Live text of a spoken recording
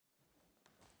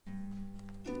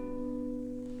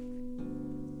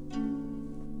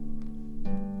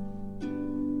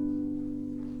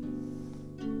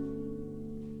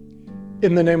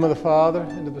In the name of the Father,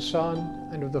 and of the Son,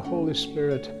 and of the Holy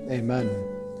Spirit, amen.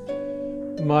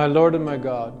 My Lord and my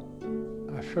God,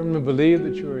 I firmly believe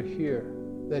that you are here,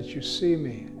 that you see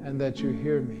me, and that you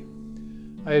hear me.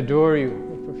 I adore you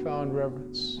with profound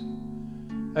reverence.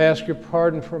 I ask your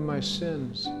pardon for my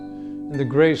sins and the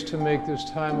grace to make this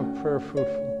time of prayer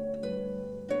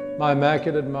fruitful. My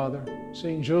Immaculate Mother,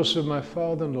 Saint Joseph, my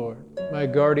Father and Lord, my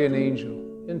guardian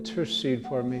angel, intercede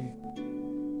for me.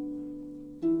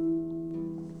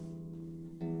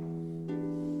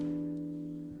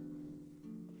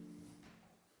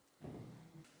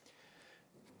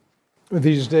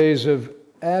 These days of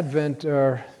Advent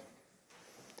are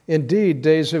indeed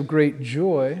days of great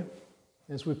joy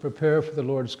as we prepare for the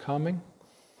Lord's coming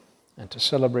and to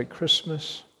celebrate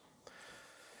Christmas.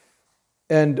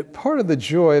 And part of the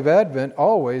joy of Advent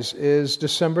always is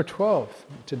December 12th,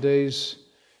 today's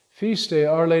feast day,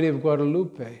 Our Lady of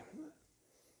Guadalupe.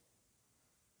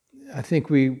 I think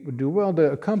we would do well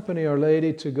to accompany Our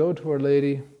Lady, to go to Our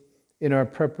Lady in our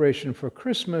preparation for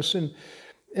Christmas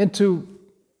and to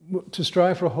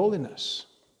strive for holiness.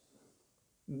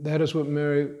 That is what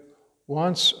Mary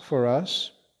wants for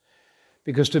us,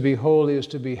 because to be holy is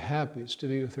to be happy, is to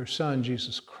be with her Son,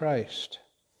 Jesus Christ.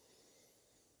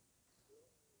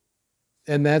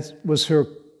 And that was her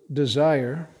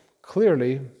desire,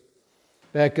 clearly,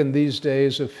 back in these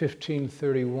days of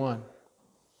 1531,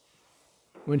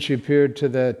 when she appeared to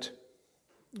that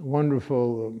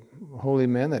wonderful holy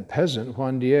man, that peasant,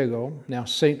 Juan Diego, now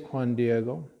Saint Juan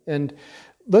Diego. And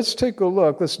let's take a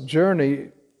look, let's journey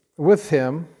with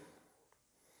him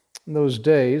in those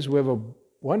days. We have a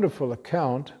wonderful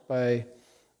account by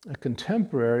a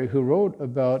contemporary who wrote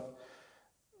about,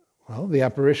 well, the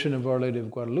apparition of Our Lady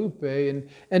of Guadalupe.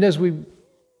 And as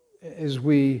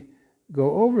we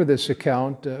go over this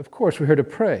account, of course, we're here to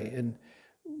pray. And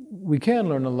we can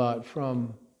learn a lot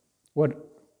from what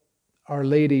Our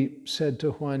Lady said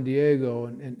to Juan Diego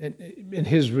and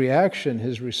his reaction,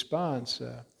 his response,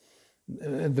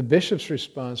 and the bishop's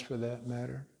response for that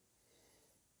matter.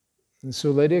 And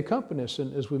so Lady accompany us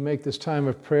as we make this time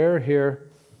of prayer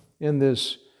here in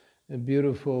this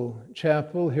beautiful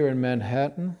chapel here in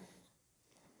Manhattan.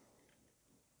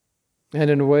 And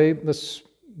in a way, let's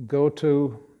go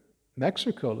to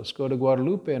Mexico. Let's go to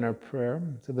Guadalupe in our prayer,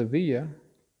 to the Villa,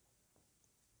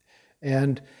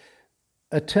 and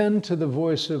attend to the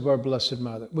voice of our Blessed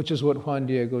Mother, which is what Juan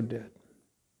Diego did,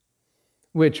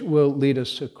 which will lead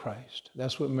us to Christ.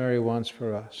 That's what Mary wants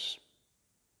for us.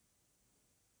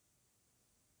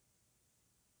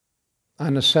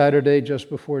 On a Saturday just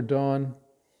before dawn,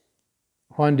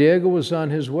 Juan Diego was on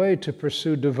his way to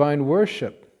pursue divine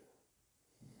worship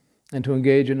and to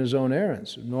engage in his own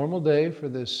errands. A normal day for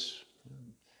this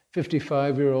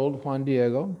 55-year-old Juan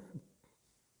Diego.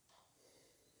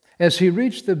 As he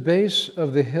reached the base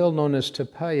of the hill known as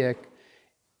Tepeyac,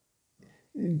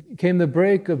 came the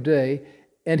break of day,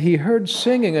 and he heard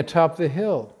singing atop the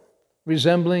hill,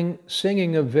 resembling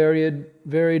singing of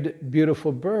varied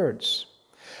beautiful birds.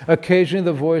 Occasionally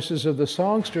the voices of the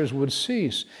songsters would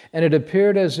cease, and it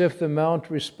appeared as if the mount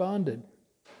responded.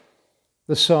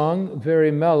 The song,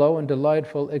 very mellow and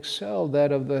delightful, excelled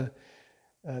that of the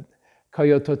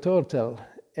Coyotototl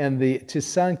and the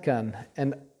Tisancan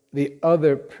and the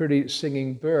other pretty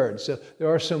singing birds. So there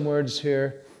are some words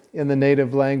here in the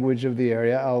native language of the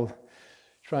area. I'll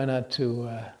try not to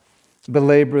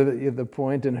belabor the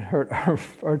point and hurt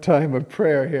our time of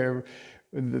prayer here,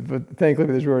 but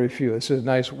thankfully there's very few. This is a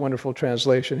nice, wonderful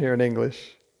translation here in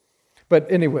English.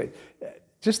 But anyway,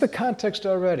 just the context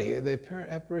already, the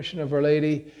apparent apparition of Our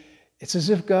Lady, it's as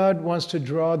if God wants to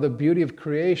draw the beauty of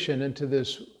creation into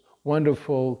this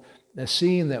wonderful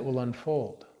scene that will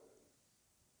unfold.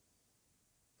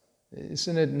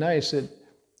 Isn't it nice that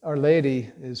Our Lady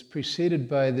is preceded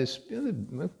by this,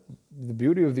 the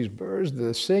beauty of these birds,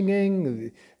 the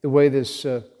singing, the way this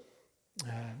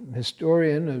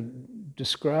historian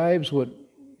describes what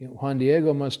Juan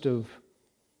Diego must have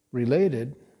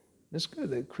related. It's good,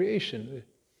 the creation.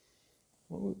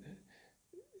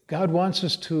 God wants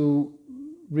us to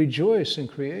rejoice in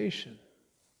creation.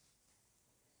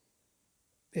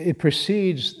 It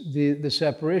precedes this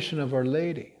apparition of Our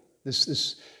Lady,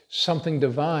 this something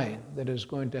divine that is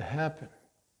going to happen.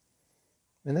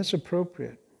 And that's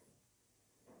appropriate.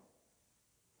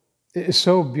 It's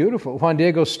so beautiful. Juan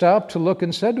Diego stopped to look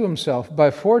and said to himself, "By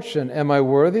fortune, am I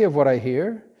worthy of what I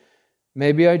hear?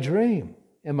 Maybe I dream.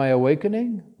 Am I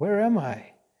awakening? Where am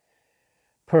I?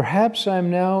 Perhaps I'm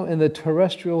now in the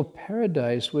terrestrial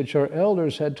paradise which our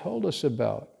elders had told us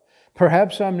about.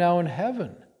 Perhaps I'm now in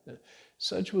heaven."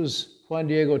 Such was Juan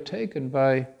Diego taken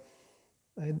by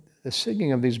the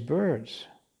singing of these birds.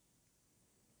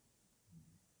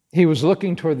 He was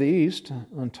looking toward the east,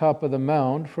 on top of the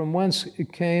mound, from whence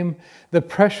it came the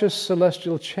precious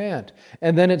celestial chant,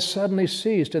 and then it suddenly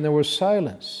ceased, and there was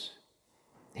silence.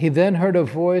 He then heard a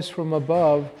voice from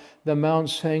above the mount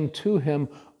saying to him,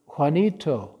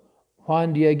 Juanito,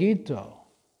 Juan Dieguito.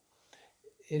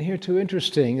 And here too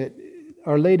interesting that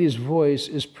Our Lady's voice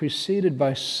is preceded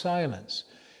by silence.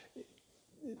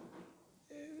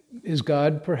 Is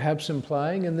God perhaps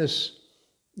implying in this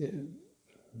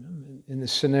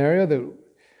scenario that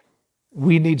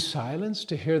we need silence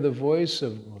to hear the voice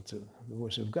of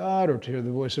God or to hear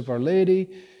the voice of Our Lady?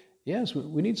 Yes,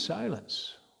 we need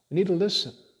silence. We need to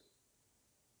listen.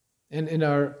 And in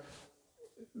our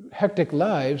hectic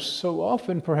lives, so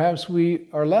often perhaps we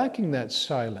are lacking that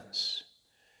silence.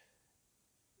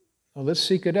 Well, let's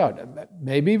seek it out.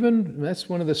 Maybe even that's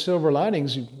one of the silver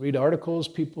linings. You read articles,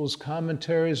 people's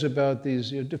commentaries about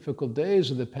these difficult days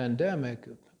of the pandemic,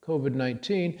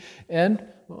 COVID-19, and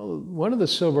one of the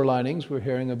silver linings we're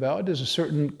hearing about is a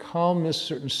certain calmness,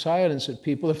 certain silence that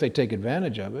people, if they take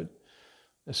advantage of it,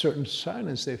 a certain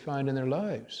silence they find in their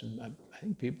lives. And I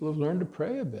think people have learned to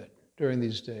pray a bit during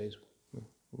these days.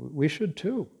 We should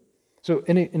too. So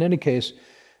in any case,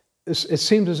 it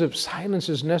seems as if silence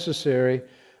is necessary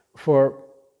for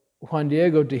Juan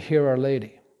Diego to hear Our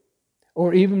Lady.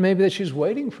 Or even maybe that she's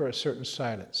waiting for a certain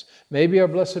silence. Maybe our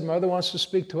Blessed Mother wants to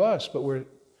speak to us, but we're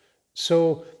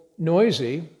so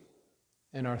noisy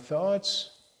in our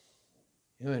thoughts,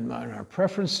 in our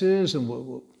preferences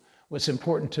and what's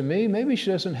important to me. Maybe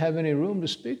she doesn't have any room to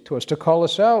speak to us, to call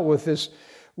us out with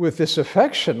this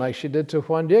affection like she did to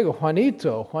Juan Diego,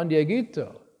 Juanito, Juan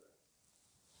Dieguito.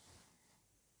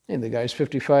 And the guy's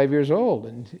 55 years old,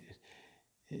 and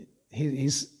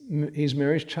he's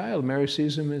Mary's child. Mary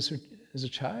sees him as a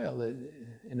child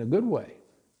in a good way.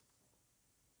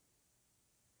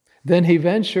 Then he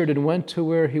ventured and went to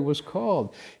where he was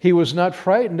called. He was not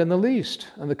frightened in the least.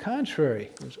 On the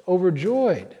contrary, he was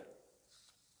overjoyed.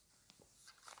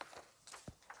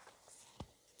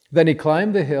 Then he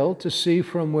climbed the hill to see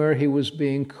from where he was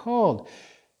being called.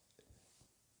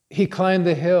 He climbed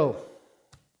the hill.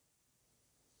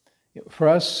 For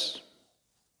us,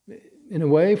 in a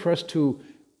way, for us to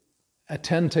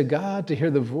attend to God, to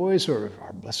hear the voice, or if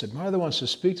our Blessed Mother wants to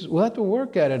speak to us, we'll have to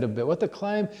work at it a bit. We'll have to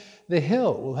climb the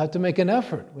hill. We'll have to make an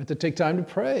effort. We have to take time to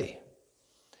pray.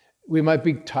 We might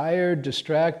be tired,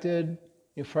 distracted,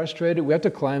 frustrated. We have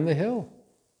to climb the hill.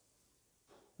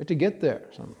 We have to get there.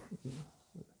 So,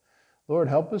 Lord,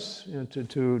 help us to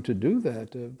do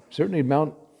that.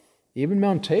 Certainly even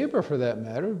Mount Tabor, for that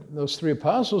matter, those three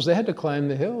apostles, they had to climb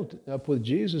the hill up with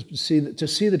Jesus to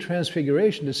see the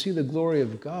transfiguration, to see the glory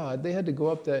of God. They had to go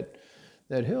up that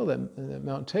hill, that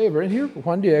Mount Tabor. And here,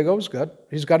 Juan Diego's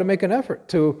he's got to make an effort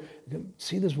to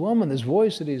see this woman, this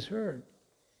voice that he's heard.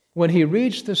 When he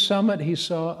reached the summit, he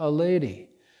saw a lady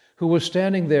who was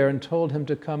standing there and told him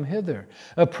to come hither.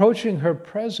 Approaching her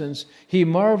presence, he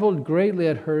marveled greatly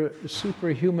at her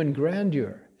superhuman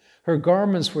grandeur. Her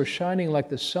garments were shining like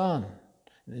the sun.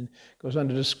 And it goes on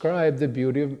to describe the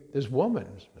beauty of this woman,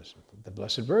 the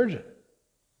Blessed Virgin.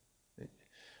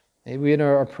 Maybe in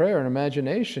our prayer and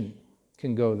imagination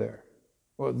can go there.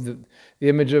 Or the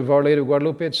image of Our Lady of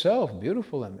Guadalupe itself,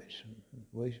 beautiful image.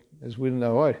 As we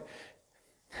know,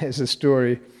 as the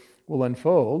story will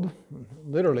unfold,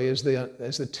 literally as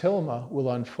the tilma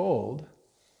will unfold,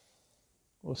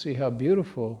 we'll see how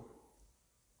beautiful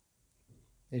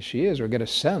she is, or get a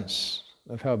sense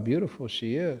of how beautiful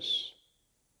she is.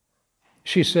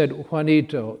 She said,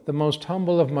 Juanito, the most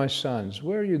humble of my sons,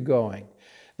 where are you going?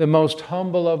 The most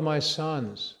humble of my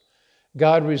sons.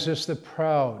 God resists the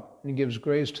proud and gives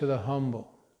grace to the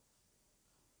humble.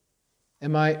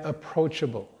 Am I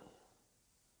approachable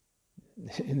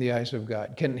in the eyes of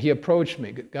God? Can He approach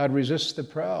me? God resists the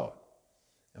proud.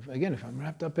 Again, if I'm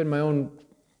wrapped up in my own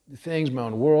things, my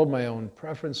own world, my own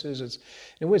preferences,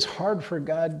 it's hard for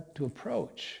God to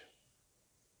approach.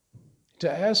 To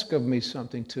ask of me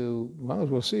something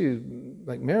we'll see,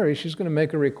 like Mary, she's going to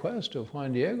make a request of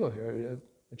Juan Diego here,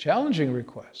 a challenging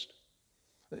request.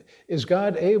 Is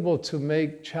God able to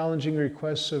make challenging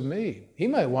requests of me? He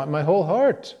might want my whole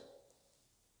heart.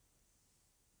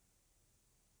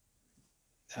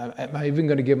 Am I even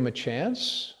going to give him a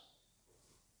chance?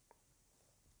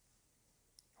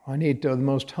 Juanito, the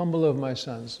most humble of my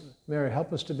sons. Mary,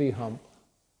 help us to be humble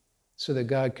so that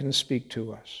God can speak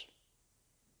to us.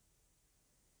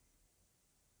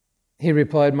 He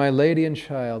replied, my lady and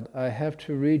child, I have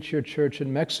to reach your church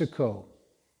in Mexico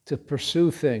to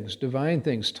pursue things, divine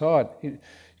things taught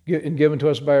and given to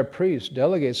us by our priests,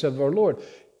 delegates of our Lord.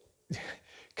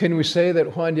 Can we say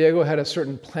that Juan Diego had a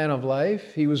certain plan of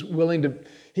life? He was willing to,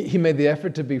 he made the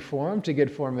effort to be formed, to get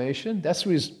formation. That's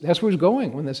where he's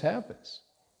going when this happens.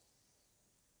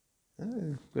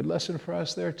 Good lesson for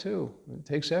us there too. It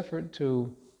takes effort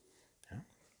to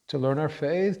learn our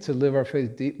faith, to live our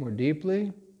faith more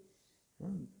deeply.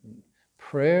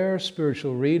 Prayer,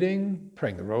 spiritual reading,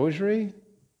 praying the rosary,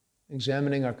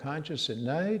 examining our conscience at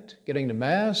night, getting to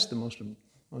Mass, the most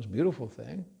beautiful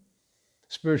thing.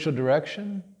 Spiritual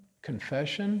direction,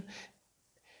 confession.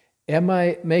 Am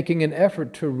I making an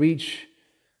effort to reach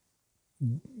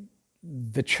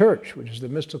the church, which is the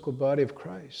mystical body of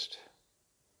Christ?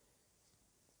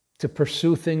 To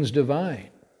pursue things divine,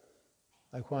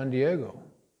 like Juan Diego.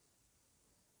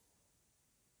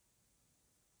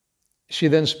 She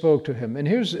then spoke to him. And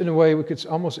here's, in a way, it's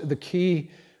almost the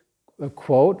key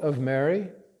quote of Mary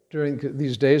during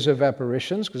these days of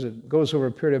apparitions, because it goes over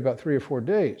a period of about 3 or 4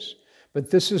 days. But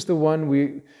this is the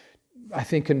one I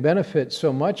think, can benefit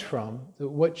so much from.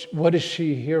 What is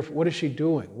she here for? What is she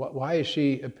doing? Why is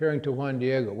she appearing to Juan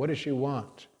Diego? What does she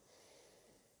want?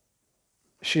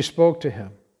 She spoke to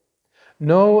him.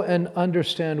 Know and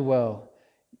understand well,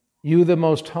 you the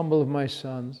most humble of my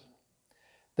sons,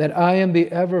 that I am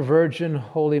the ever Virgin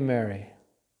Holy Mary,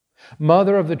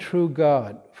 Mother of the true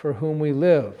God, for whom we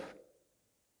live,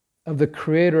 of the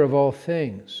Creator of all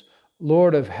things,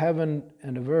 Lord of heaven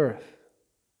and of earth.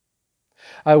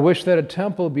 I wish that a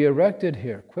temple be erected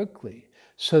here quickly,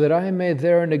 so that I may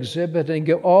therein exhibit and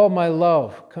give all my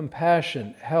love,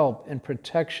 compassion, help, and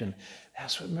protection.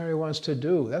 That's what Mary wants to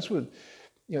do. That's what,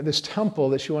 this temple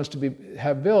that she wants to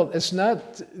have built. It's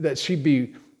not that she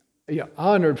be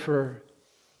honored for,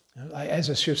 as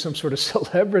if she was some sort of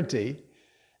celebrity.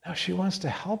 No, she wants to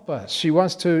help us. She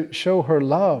wants to show her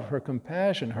love, her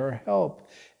compassion, her help,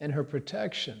 and her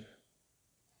protection.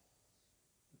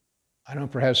 I know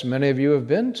perhaps many of you have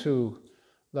been to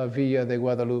La Villa de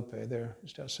Guadalupe, there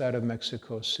just outside of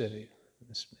Mexico City.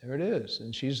 There it is,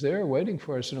 and she's there waiting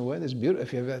for us in a way that's beautiful.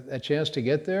 If you have a chance to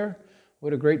get there,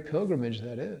 what a great pilgrimage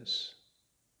that is.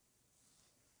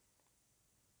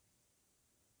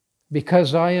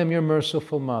 Because I am your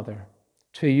merciful mother,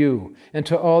 to you and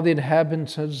to all the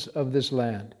inhabitants of this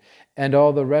land, and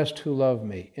all the rest who love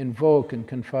me, invoke and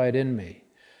confide in me.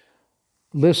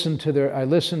 I listen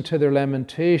to their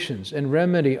lamentations and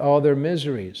remedy all their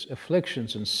miseries,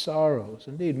 afflictions, and sorrows.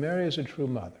 Indeed, Mary is a true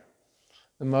mother,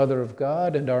 the mother of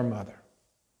God and our mother.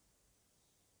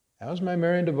 How's my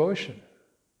Marian devotion?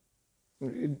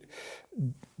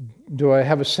 Do I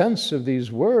have a sense of these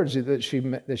words that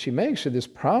she makes, of this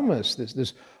promise,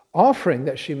 this offering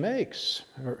that she makes,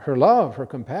 her love, her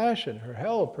compassion, her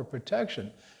help, her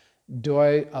protection? Do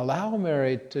I allow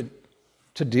Mary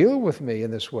to deal with me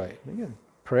in this way? Again,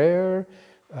 prayer,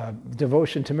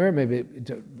 devotion to Mary, maybe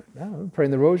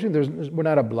praying the rosary. We're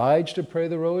not obliged to pray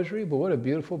the rosary, but what a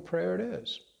beautiful prayer it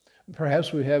is.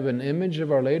 Perhaps we have an image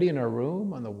of Our Lady in our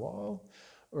room, on the wall,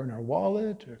 or in our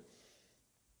wallet, or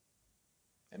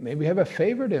maybe we have a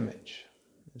favorite image,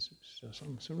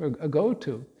 some sort of a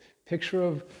go-to picture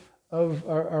of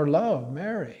our love,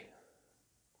 Mary.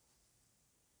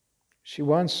 She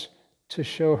wants to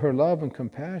show her love and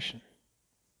compassion.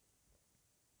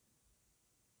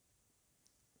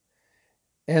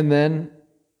 And then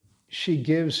she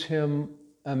gives him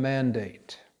a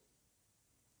mandate.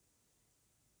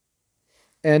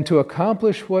 And to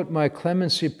accomplish what my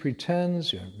clemency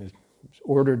pretends,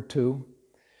 ordered to,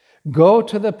 go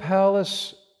to the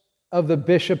palace of the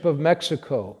Bishop of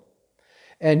Mexico,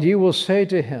 and you will say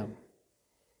to him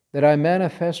that I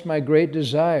manifest my great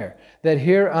desire that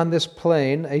here on this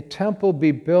plain a temple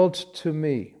be built to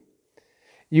me.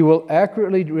 You will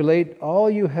accurately relate all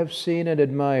you have seen and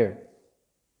admired,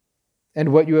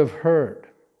 and what you have heard.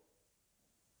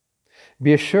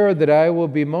 Be assured that I will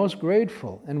be most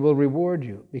grateful and will reward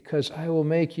you, because I will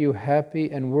make you happy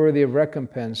and worthy of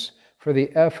recompense for the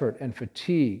effort and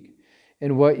fatigue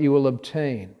in what you will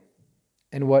obtain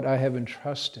and what I have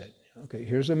entrusted. Okay,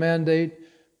 here's a mandate.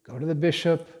 Go to the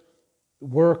bishop,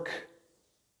 work,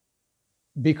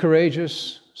 be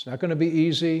courageous. It's not going to be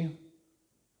easy.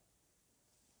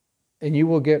 And you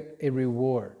will get a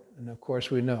reward. And of course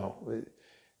we know,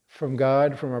 from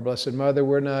God, from our Blessed Mother,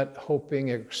 we're not hoping,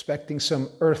 expecting some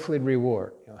earthly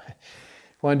reward.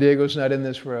 Juan Diego's not in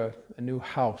this for a new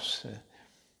house.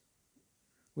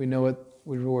 We know what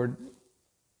reward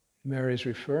Mary is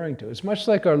referring to. It's much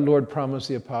like our Lord promised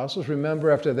the apostles.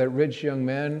 Remember, after that rich young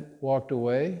man walked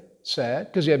away, sad,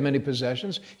 because he had many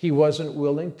possessions, he wasn't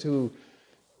willing to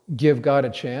give God a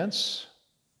chance.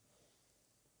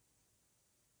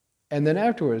 And then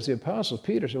afterwards, the apostles,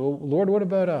 Peter said, well, Lord, what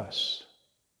about us?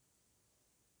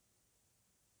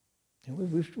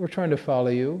 We're trying to follow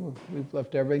you. We've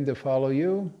left everything to follow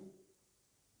you.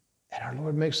 And our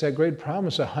Lord makes that great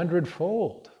promise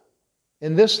 100-fold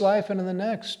in this life and in the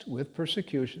next, with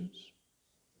persecutions.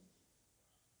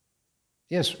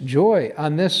 Yes, joy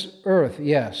on this earth,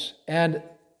 yes, and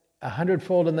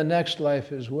 100-fold in the next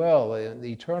life as well, in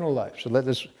the eternal life. So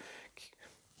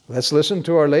let's listen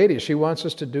to Our Lady. She wants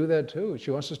us to do that too.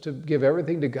 She wants us to give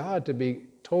everything to God, to be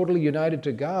totally united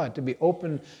to God, to be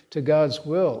open to God's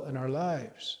will in our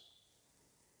lives.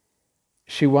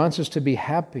 She wants us to be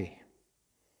happy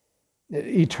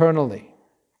eternally.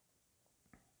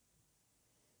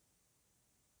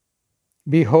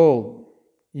 Behold,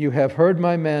 you have heard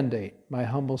my mandate, my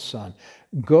humble son.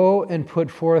 Go and put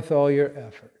forth all your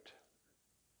effort.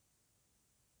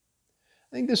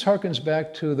 I think this harkens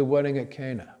back to the wedding at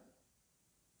Cana.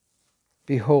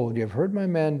 Behold, you have heard my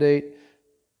mandate.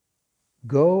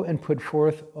 Go and put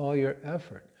forth all your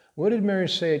effort. What did Mary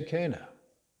say at Cana?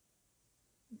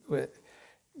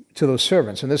 To those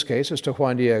servants, in this case, it's to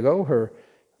Juan Diego, her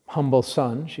humble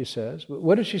son, she says.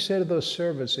 What did she say to those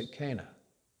servants at Cana?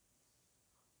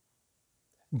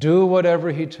 Do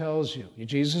whatever he tells you.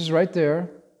 Jesus is right there.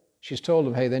 She's told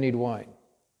him, hey, they need wine.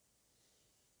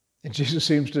 And Jesus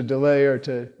seems to delay her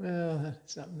well,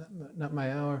 it's not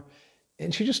my hour.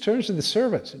 And she just turns to the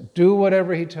servants. Do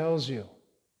whatever he tells you.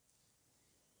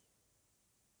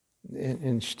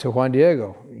 And to Juan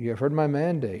Diego, you have heard my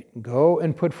mandate. Go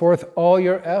and put forth all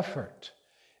your effort.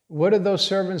 What did those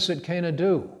servants at Cana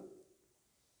do?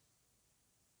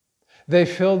 They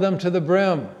filled them to the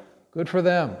brim. Good for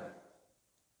them.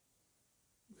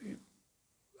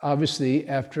 Obviously,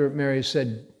 after Mary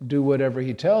said, do whatever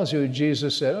he tells you,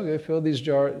 Jesus said, okay, fill these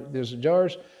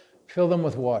jars, fill them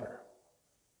with water.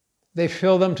 They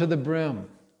fill them to the brim.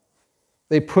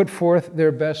 They put forth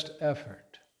their best effort.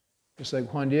 Just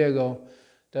like Juan Diego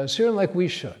does here, and like we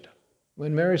should.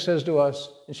 When Mary says to us,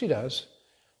 and she does,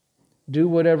 do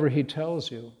whatever he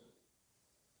tells you.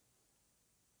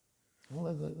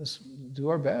 Well, let's do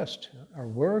our best. Our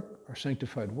work, our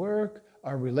sanctified work,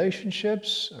 our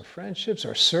relationships, our friendships,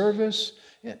 our service.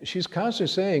 Yeah, she's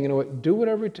constantly saying, do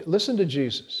whatever, listen to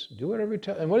Jesus. Do whatever he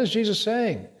tells. And what is Jesus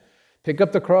saying? Pick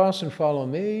up the cross and follow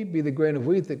me. Be the grain of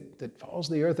wheat that falls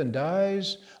to the earth and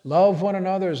dies. Love one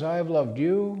another as I have loved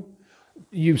you.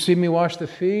 You've seen me wash the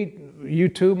feet. You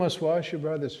too must wash your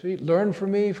brother's feet. Learn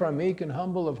from me, for I'm meek and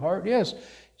humble of heart. Yes,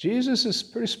 Jesus is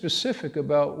pretty specific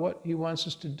about what he wants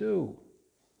us to do.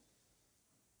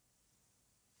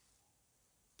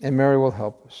 And Mary will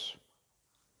help us.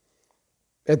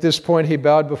 At this point, he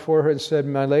bowed before her and said,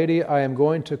 my lady, I am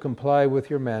going to comply with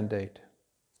your mandate.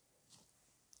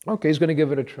 Okay, he's going to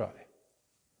give it a try.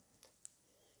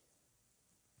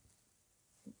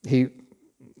 He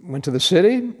went to the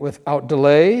city without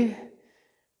delay.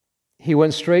 He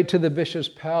went straight to the bishop's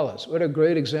palace. What a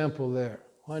great example there.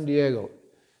 Juan Diego,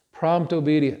 prompt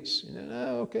obedience.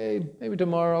 Okay, maybe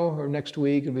tomorrow or next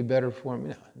week it'll be better for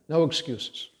me. No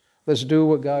excuses. Let's do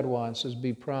what God wants. Let's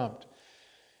be prompt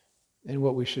in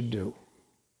what we should do.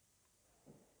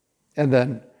 And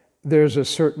then there's a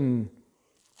certain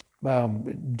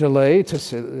delay.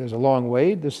 There's a long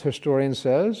wait, this historian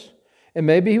says. And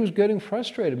maybe he was getting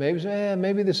frustrated.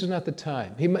 Maybe this is not the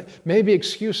time. Maybe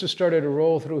excuses started to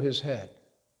roll through his head.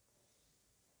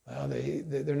 Well,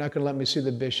 they're not going to let me see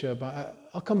the bishop.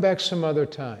 I'll come back some other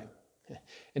time.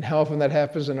 And how often that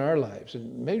happens in our lives.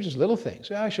 And maybe just little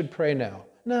things. I should pray now.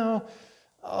 No,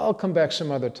 I'll come back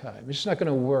some other time. It's just not going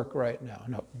to work right now.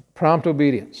 No, prompt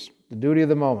obedience, the duty of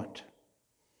the moment.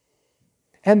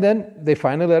 And then they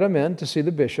finally let him in to see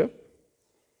the bishop.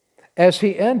 As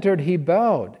he entered, he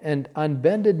bowed and on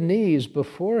bended knees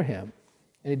before him.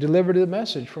 And he delivered the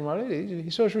message from Our Lady.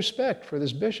 He shows respect for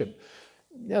this bishop.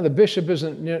 Now, the bishop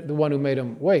isn't the one who made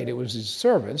him wait. It was his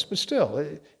servants, but still,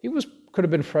 he could have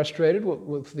been frustrated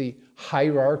with the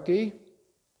hierarchy.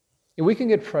 And we can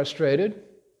get frustrated,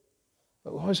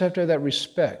 but we always have to have that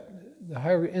respect, the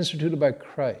hierarchy instituted by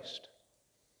Christ.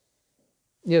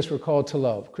 Yes, we're called to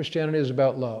love. Christianity is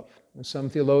about love. And some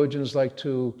theologians like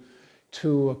to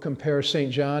compare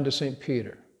St. John to St.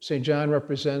 Peter. St. John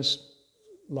represents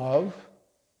love.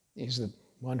 He's the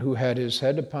one who had his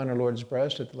head upon our Lord's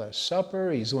breast at the Last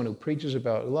Supper. He's the one who preaches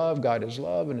about love. God is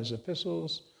love in his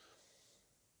epistles.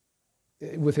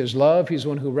 With his love, he's the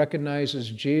one who recognizes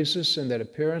Jesus in that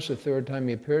appearance, the third time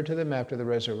he appeared to them after the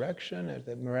resurrection, at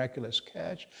that miraculous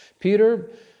catch. Peter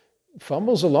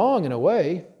fumbles along in a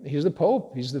way. He's the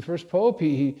Pope. He's the first Pope.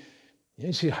 He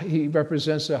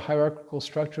represents the hierarchical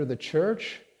structure of the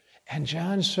church. And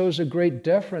John shows a great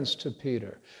deference to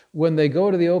Peter. When they go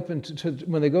to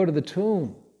the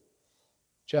tomb,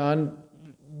 John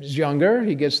is younger,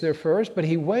 he gets there first, but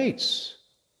he waits.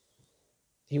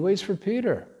 He waits for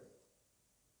Peter.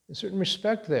 A certain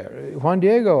respect there. Juan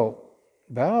Diego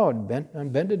bowed, bent on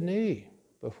bended knee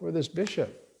before this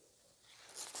bishop.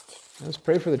 Let's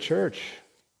pray for the church.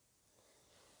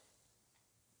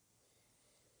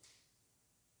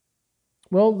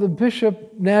 Well, the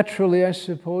bishop, naturally, I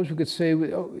suppose we could say,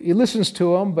 he listens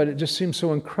to him, but it just seems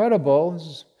so incredible.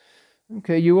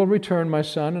 Okay, you will return, my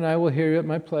son, and I will hear you at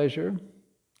my pleasure.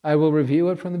 I will review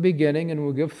it from the beginning and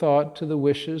will give thought to the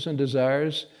wishes and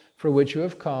desires for which you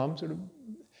have come.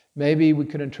 Maybe we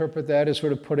could interpret that as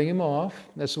sort of putting him off.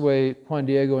 That's the way Juan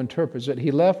Diego interprets it.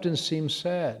 He left and seemed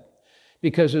sad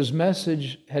because his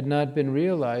message had not been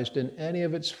realized in any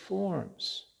of its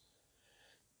forms.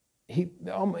 He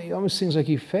almost seems like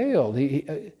he failed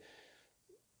in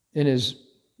his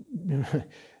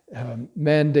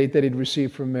mandate that he'd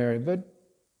received from Mary. But,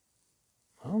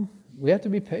 well, we have to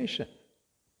be patient.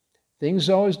 Things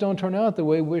always don't turn out the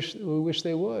way we wish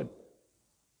they would.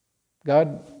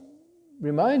 God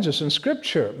reminds us in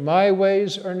Scripture, my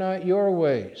ways are not your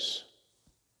ways.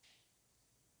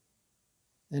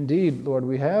 Indeed, Lord,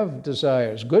 we have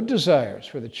desires, good desires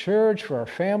for the church, for our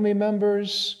family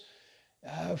members,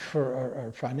 for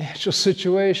our financial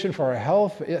situation, for our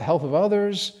health of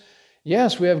others.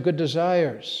 Yes, we have good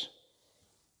desires.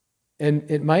 And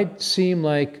it might seem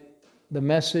like the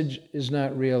message is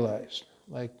not realized,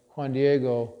 like Juan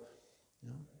Diego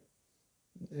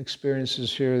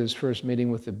experiences here this first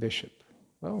meeting with the bishop.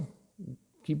 Well,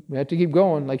 we have to keep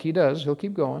going like he does. He'll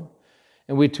keep going.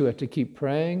 And we too have to keep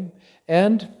praying.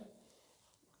 And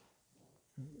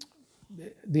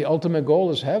the ultimate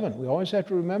goal is heaven. We always have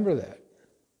to remember that.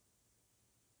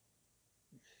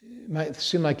 It might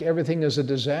seem like everything is a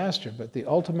disaster, but the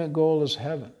ultimate goal is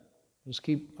heaven. Let's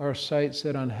keep our sight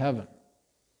set on heaven.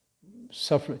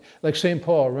 Suffering, like St.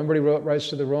 Paul, remember he writes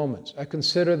to the Romans, I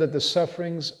consider that the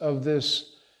sufferings of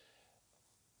this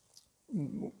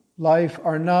life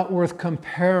are not worth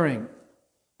comparing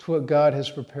to what God has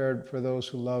prepared for those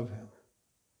who love Him.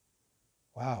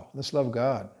 Wow, let's love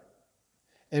God.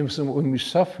 And so when we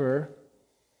suffer,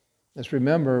 let's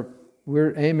remember,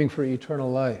 we're aiming for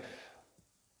eternal life.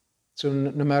 So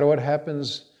no matter what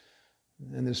happens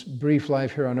in this brief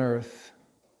life here on earth,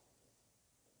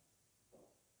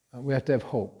 we have to have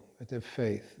hope, we have to have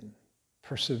faith and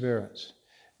perseverance.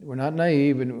 We're not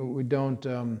naive and we don't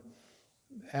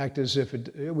act as if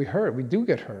we hurt. We do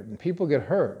get hurt and people get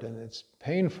hurt and it's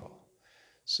painful.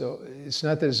 So it's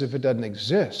not as if it doesn't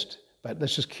exist, but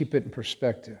let's just keep it in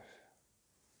perspective.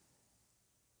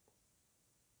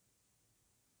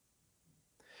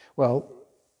 Well,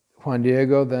 Juan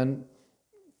Diego then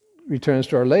returns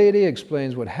to Our Lady,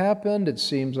 explains what happened. It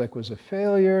seems like it was a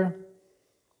failure.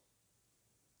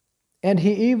 And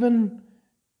he even,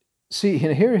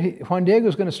 Juan Diego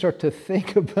is going to start to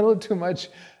think a little too much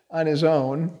on his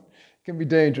own. It can be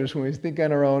dangerous when we think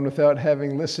on our own without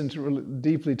having listened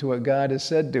deeply to what God has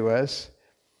said to us.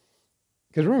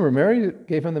 Because remember, Mary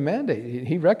gave him the mandate.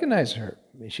 He recognized her.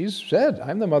 I mean, she's said,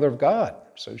 I'm the mother of God.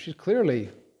 So she's clearly,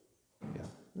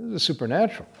 this is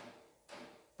supernatural.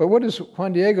 But what does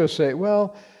Juan Diego say?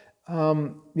 Well,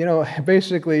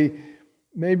 basically,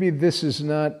 maybe this is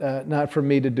not for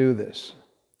me to do this.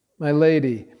 My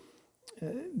lady,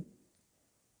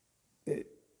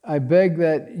 I beg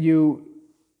that you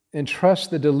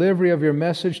entrust the delivery of your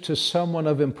message to someone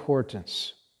of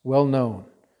importance, well known,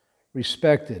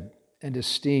 respected, and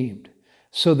esteemed,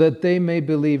 so that they may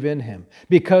believe in him.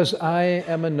 Because I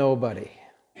am a nobody.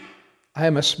 I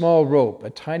am a small rope, a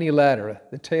tiny ladder,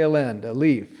 the tail end, a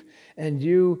leaf. And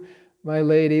you, my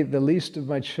lady, the least of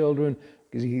my children,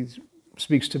 because he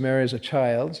speaks to Mary as a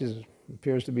child. She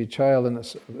appears to be a child in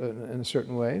a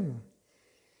certain way.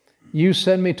 You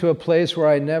send me to a place where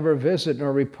I never visit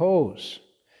nor repose.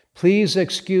 Please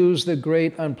excuse the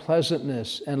great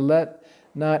unpleasantness and let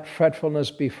not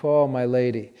fretfulness befall my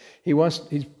lady.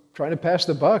 He's trying to pass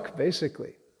the buck,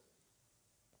 basically.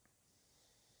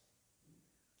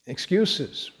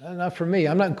 Excuses. Not for me.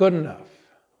 I'm not good enough.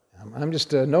 I'm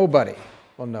just a nobody.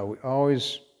 Well, no, we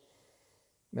always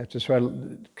have to try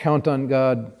to count on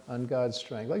God, on God's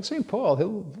strength. Like St. Paul,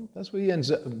 that's what he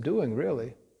ends up doing,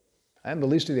 really. I am the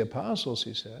least of the apostles,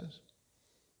 he says.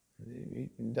 He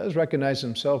does recognize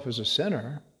himself as a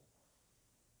sinner.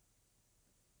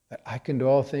 But I can do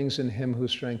all things in him who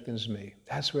strengthens me.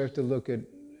 That's where we have to look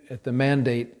at the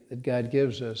mandate that God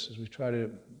gives us as we try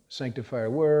to sanctify our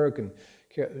work and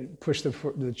push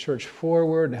the church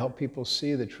forward and help people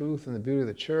see the truth and the beauty of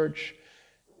the church.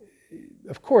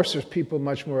 Of course, there's people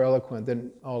much more eloquent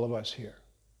than all of us here.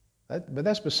 But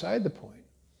that's beside the point.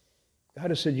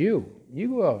 God has said, you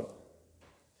go out.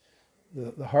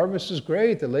 The harvest is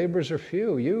great, the laborers are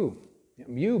few.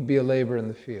 You be a laborer in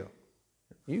the field.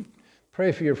 You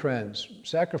pray for your friends,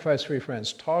 sacrifice for your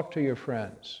friends, talk to your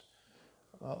friends.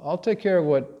 I'll take care of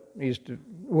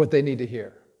what they need to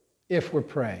hear. If we're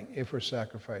praying, if we're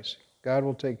sacrificing, God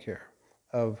will take care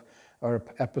of our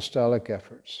apostolic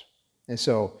efforts. And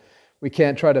so we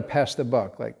can't try to pass the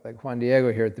buck like Juan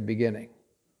Diego here at the beginning.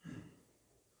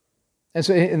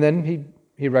 And then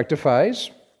he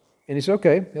rectifies, and he says,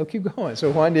 okay, he'll keep going.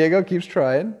 So Juan Diego keeps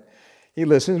trying. He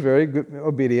listens, very good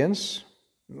obedience.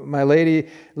 My lady,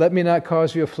 let me not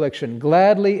cause you affliction.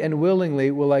 Gladly and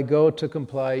willingly will I go to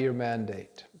comply your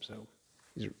mandate. So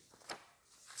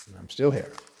I'm still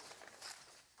here.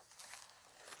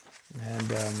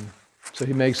 And so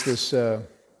he makes this,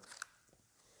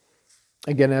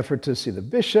 again, effort to see the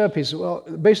bishop. He says, well,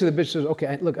 basically the bishop says,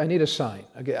 okay, look, I need a sign.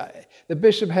 Okay, the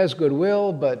bishop has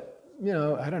goodwill, but,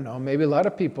 I don't know, maybe a lot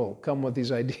of people come with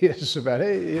these ideas about,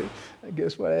 hey, I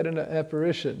guess what, I had an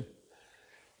apparition.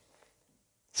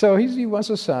 So he wants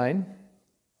a sign.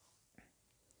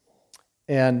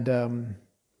 And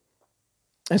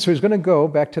so he's going to go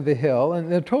back to the hill,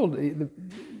 and they're told,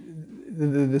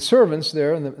 the servants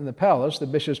there in the palace, the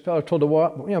bishop's palace, told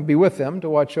to be with them, to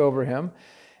watch over him.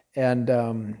 And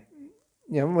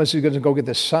once he's going to go get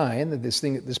this sign, that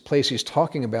this place he's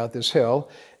talking about, this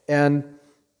hill, and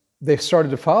they started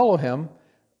to follow him,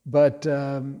 but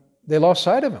they lost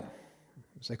sight of him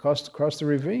as they crossed the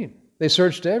ravine. They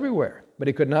searched everywhere, but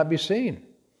he could not be seen.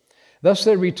 Thus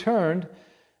they returned,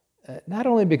 not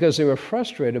only because they were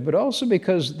frustrated, but also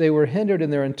because they were hindered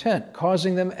in their intent,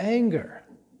 causing them anger.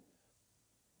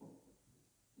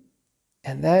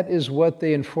 And that is what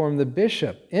they informed the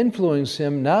bishop, influenced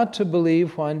him not to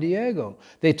believe Juan Diego.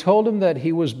 They told him that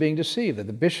he was being deceived, that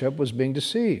the bishop was being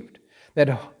deceived, that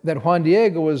Juan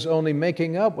Diego was only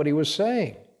making up what he was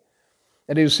saying,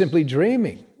 that he was simply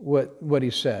dreaming what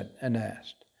he said and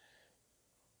asked.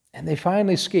 And they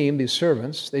finally schemed, these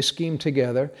servants, they schemed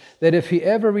together, that if he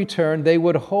ever returned, they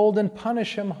would hold and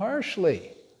punish him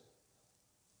harshly.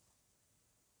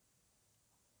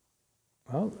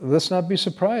 Well, let's not be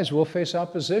surprised. We'll face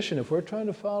opposition. If we're trying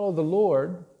to follow the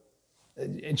Lord,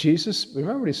 and Jesus,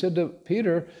 remember what he said to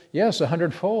Peter, yes,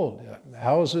 100-fold,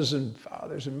 houses and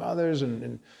fathers and mothers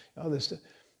and all this stuff,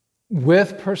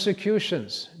 with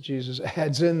persecutions, Jesus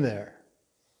adds in there.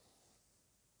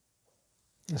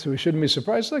 So we shouldn't be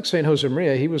surprised. Like St.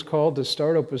 Josemaria, he was called to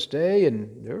start Opus Dei,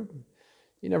 and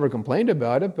he never complained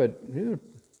about it, but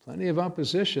plenty of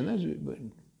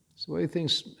opposition. It's the way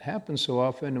things happen so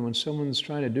often when someone's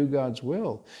trying to do God's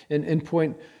will. In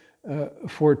point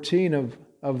 14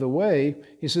 of the way,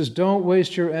 he says, don't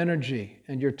waste your energy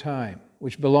and your time,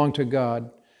 which belong to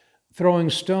God, throwing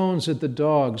stones at the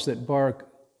dogs that bark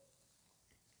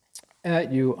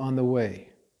at you on the way.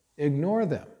 Ignore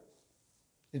them.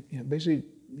 Basically,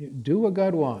 do what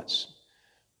God wants.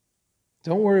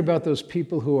 Don't worry about those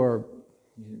people who are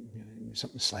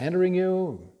slandering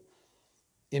you,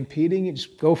 impeding you.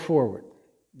 Just go forward.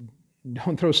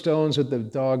 Don't throw stones at the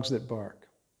dogs that bark.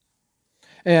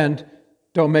 And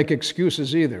don't make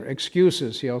excuses either.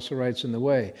 Excuses, he also writes in the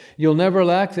way. You'll never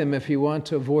lack them if you want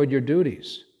to avoid your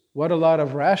duties. What a lot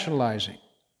of rationalizing.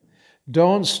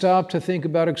 Don't stop to think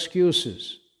about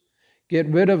excuses. Get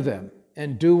rid of them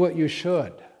and do what you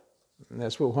should. And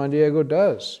that's what Juan Diego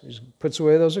does. He puts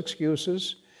away those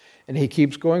excuses and he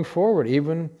keeps going forward,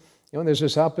 even there's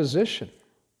this opposition.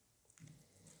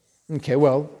 Okay,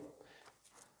 well,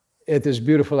 at this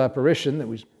beautiful apparition that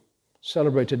we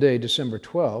celebrate today, December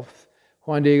 12th,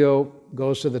 Juan Diego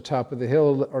goes to the top of the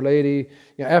hill. Our Lady,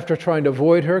 after trying to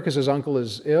avoid her because his uncle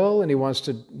is ill and he wants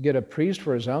to get a priest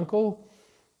for his uncle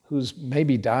who's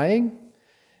maybe dying,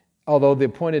 although the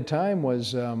appointed time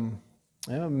was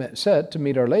set to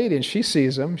meet Our Lady, and she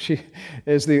sees him.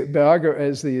 As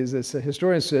the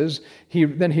historian says, he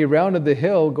rounded the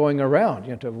hill going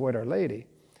around, to avoid Our Lady,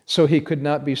 so he could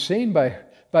not be seen by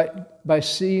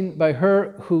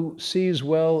her who sees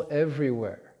well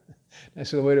everywhere.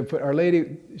 That's the way to put it. Our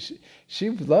Lady. She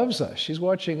loves us. She's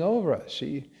watching over us.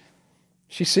 She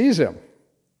sees him.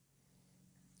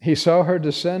 He saw her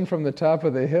descend from the top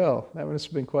of the hill. That must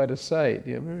have been quite a sight.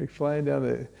 Maybe flying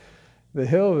down the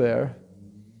hill there.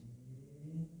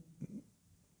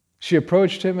 She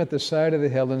approached him at the side of the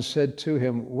hill and said to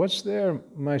him, "What's there,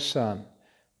 my son?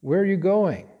 Where are you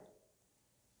going?"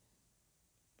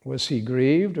 Was he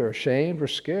grieved or ashamed or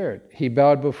scared? He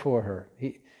bowed before her.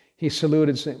 He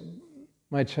saluted, saying,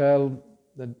 "My child,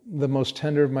 the most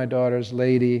tender of my daughters,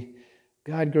 Lady,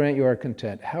 God grant you are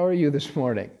content. How are you this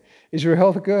morning? Is your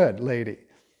health good, Lady?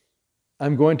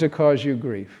 I'm going to cause you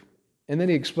grief." And then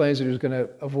he explains that he was going to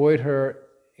avoid her,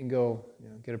 and go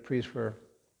get a priest for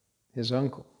his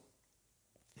uncle.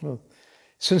 Well,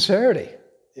 sincerity.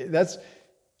 That's,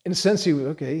 in a sense, he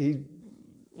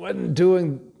wasn't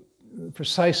doing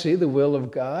precisely the will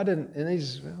of God, and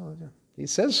he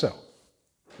says so.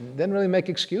 He didn't really make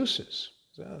excuses.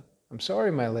 So, I'm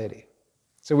sorry, my lady.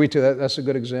 So we too, that's a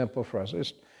good example for us.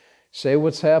 Just say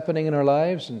what's happening in our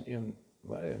lives and in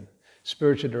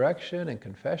spiritual direction and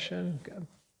confession.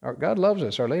 God loves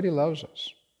us. Our Lady loves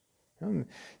us.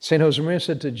 St. Josemaria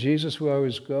said, to Jesus we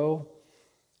always go,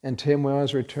 and to him we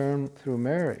always return through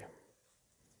Mary.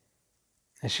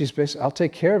 And she's basically, I'll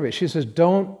take care of it. She says,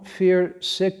 don't fear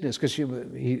sickness, because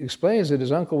he explains that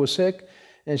his uncle was sick,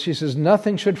 and she says,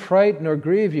 nothing should frighten or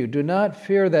grieve you. Do not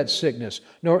fear that sickness,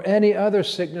 nor any other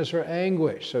sickness or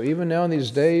anguish. So even now in these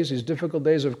days, these difficult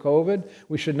days of COVID,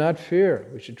 we should not fear.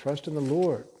 We should trust in the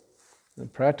Lord. The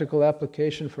practical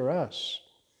application for us.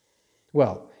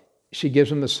 Well, she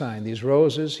gives him the sign. These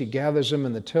roses, he gathers them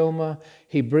in the tilma.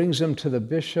 He brings them to the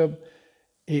bishop.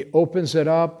 He opens it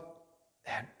up,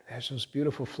 and there's those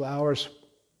beautiful flowers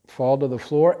fall to the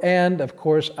floor. And, of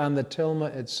course, on the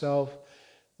tilma itself,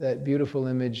 that beautiful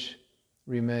image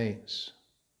remains.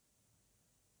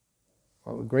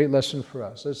 Well, a great lesson for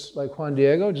us. Let's, like Juan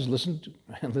Diego, just listen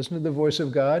to the voice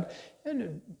of God.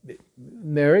 And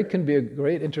Mary can be a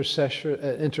great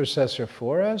intercessor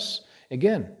for us.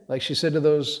 Again, like she said to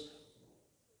those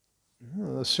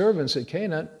the servants at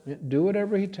Cana, do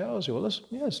whatever he tells you. Well,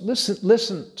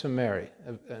 listen to Mary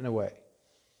in a way.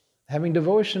 Having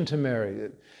devotion to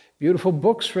Mary, beautiful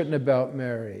books written about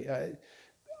Mary,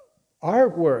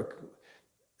 artwork.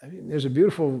 I mean, there's a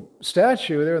beautiful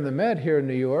statue there in the Met here in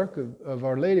New York of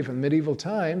Our Lady from medieval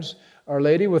times. Our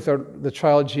Lady with the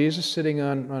child Jesus sitting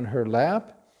on her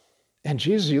lap. And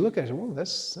Jesus, you look at it, whoa,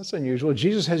 that's unusual.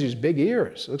 Jesus has these big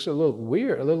ears. It looks a little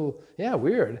weird,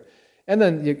 weird. And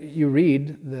then you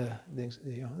read the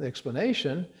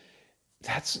explanation.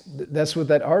 That's what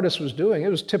that artist was doing. It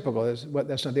was typical.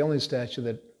 That's not the only statue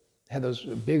that had those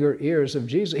bigger ears of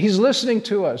Jesus. He's listening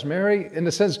to us. Mary, in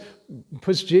a sense,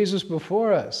 puts Jesus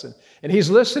before us. And he's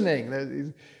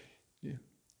listening.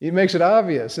 He makes it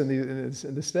obvious in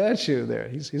the statue there.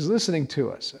 He's listening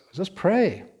to us. Let's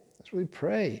pray. Let's really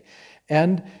pray.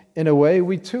 And in a way,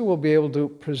 we too will be able to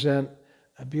present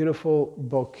a beautiful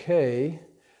bouquet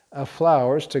of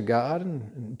flowers to God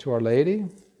and to Our Lady.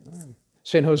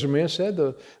 St. Josemaria said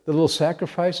the little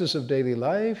sacrifices of daily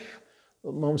life,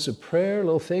 little moments of prayer,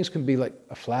 little things can be like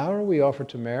a flower we offer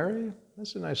to Mary.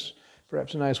 That's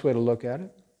perhaps a nice way to look at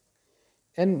it.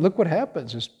 And look what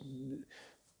happens. This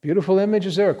beautiful image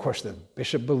is there. Of course, the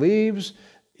bishop believes.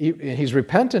 He's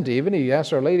repentant even. He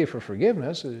asks Our Lady for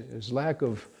forgiveness, his lack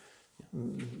of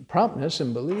promptness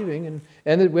in believing.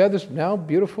 And we have this now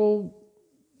beautiful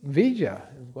Villa,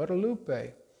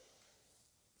 Guadalupe,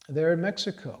 there in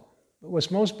Mexico. But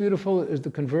what's most beautiful is the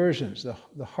conversions,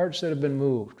 the hearts that have been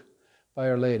moved by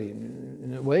Our Lady.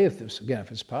 In a way, if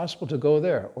it's possible to go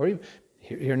there. Or even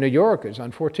here in New York, it's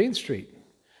on 14th Street.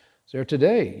 It's there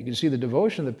today. You can see the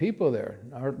devotion of the people there.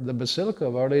 The Basilica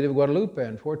of Our Lady of Guadalupe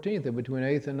on 14th and between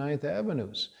 8th and 9th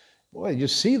Avenues. Boy, you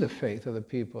see the faith of the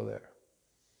people there.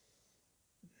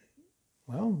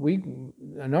 Well, we,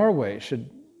 in our way,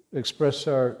 should express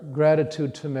our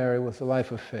gratitude to Mary with a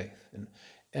life of faith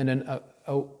and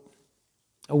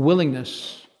a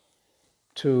willingness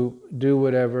to do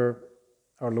whatever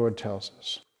our Lord tells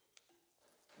us.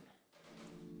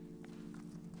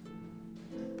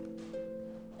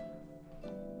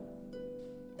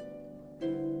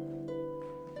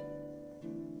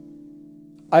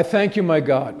 I thank you, my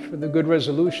God, for the good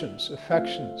resolutions,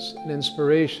 affections, and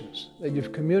inspirations that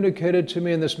you've communicated to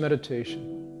me in this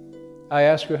meditation. I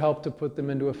ask your help to put them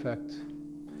into effect.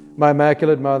 My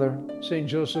Immaculate Mother, St.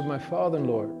 Joseph, my Father and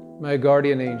Lord, my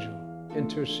guardian angel,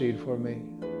 intercede for me.